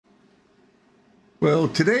Well,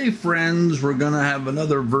 today, friends, we're going to have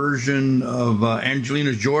another version of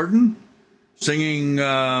Angelina Jordan singing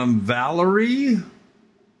Valerie.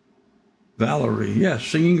 Valerie, yes,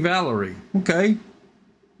 singing Valerie. Okay.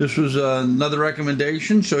 This was another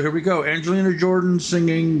recommendation, so here we go. Angelina Jordan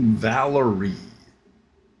singing Valerie.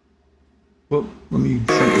 Well, let me shut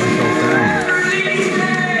myself down.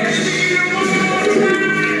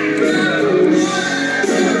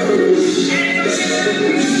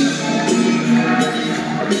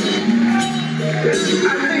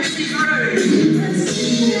 I think she's ready.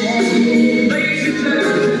 Ladies and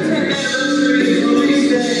gentlemen, the 10th anniversary of release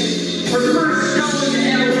day. Her first show in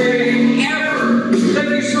LA ever. Thank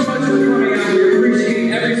you so much for coming out. We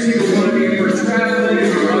appreciate every single one of you for traveling and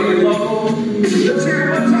for all you local. Let's hear it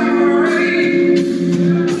one time already. Give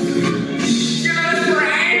it up for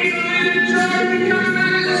Angelina Jordan coming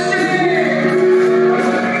back to the stage.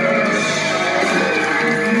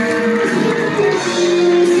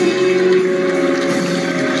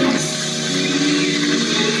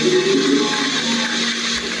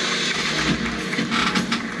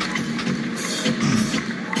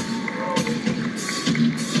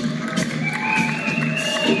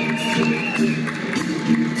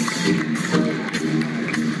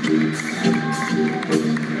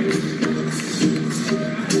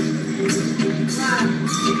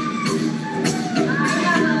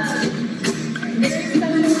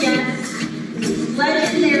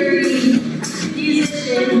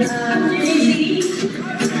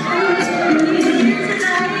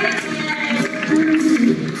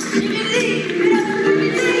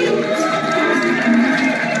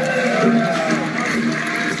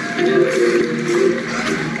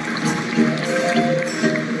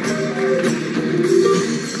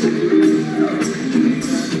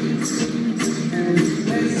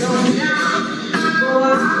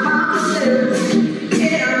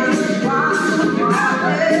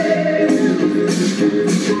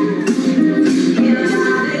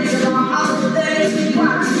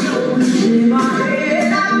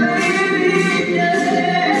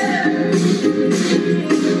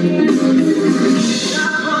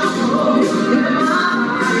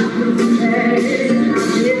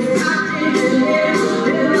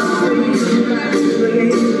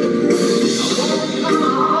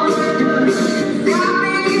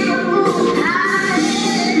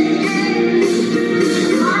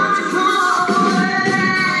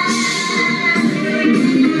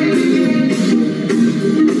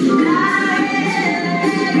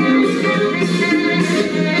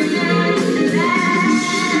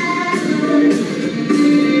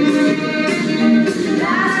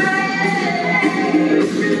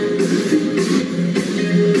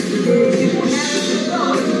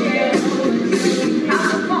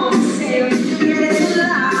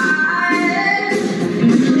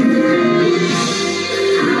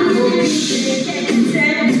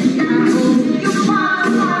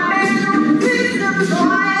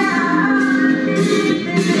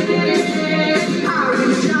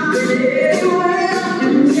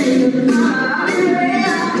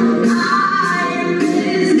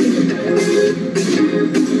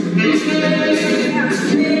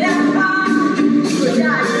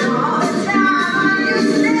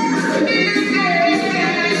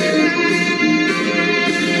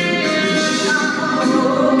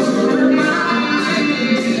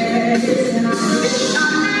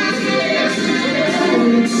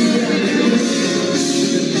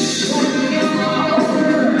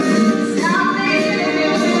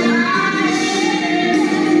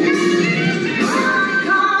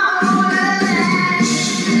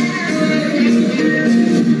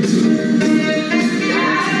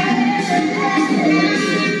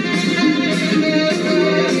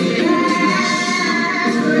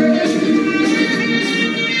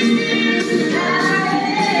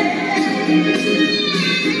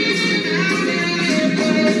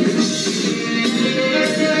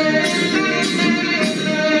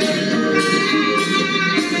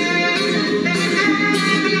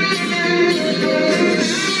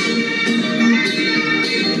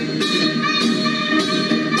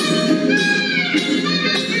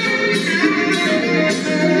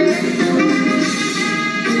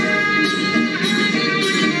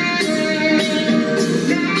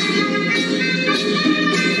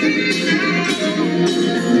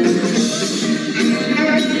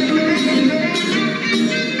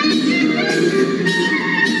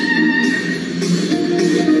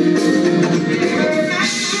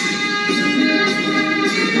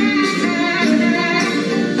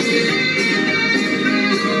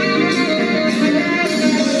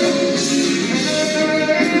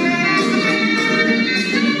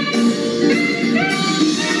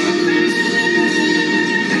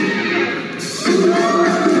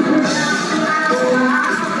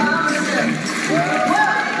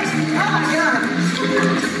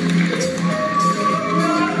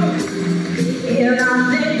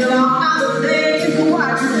 all the things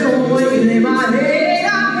what you're doing in my head.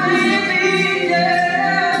 I can't be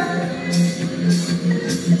there.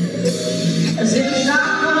 Since I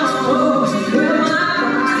come home, well, my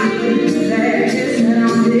body is fast, and I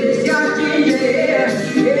miss your ginger hair.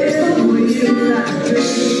 Yeah, the way you like to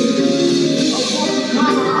treat. I won't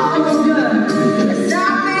come over.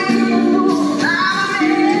 Stop making a fool out of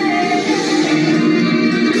me.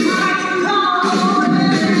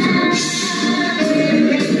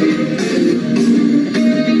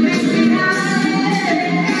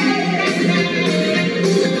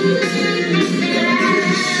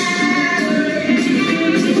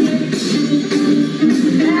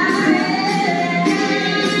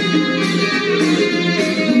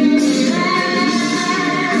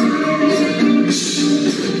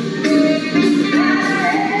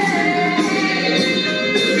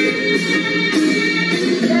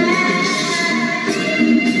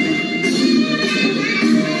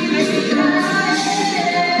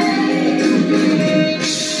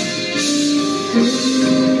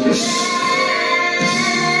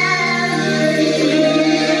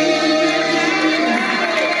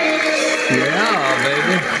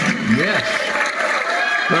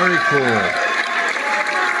 Very cool.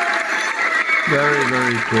 Very,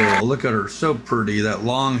 very cool. Look at her. So pretty. That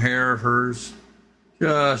long hair of hers.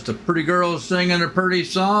 Just a pretty girl singing a pretty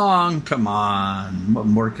song. Come on. What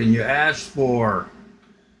more can you ask for?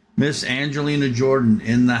 Miss Angelina Jordan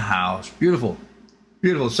in the house. Beautiful.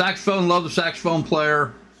 Beautiful. Saxophone. Love the saxophone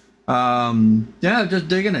player. Yeah, just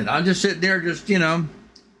digging it. I'm just sitting there just, you know,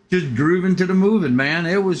 just grooving to the moving, man.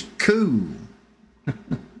 It was cool.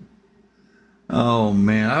 Oh,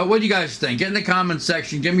 man. What do you guys think? Get in the comment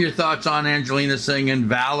section. Give me your thoughts on Angelina singing.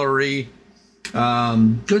 Valerie.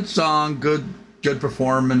 Good song. Good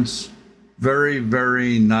performance. Very,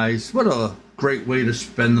 very nice. What a great way to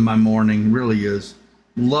spend my morning. Really is.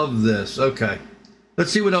 Love this. Okay.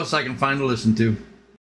 Let's see what else I can find to listen to.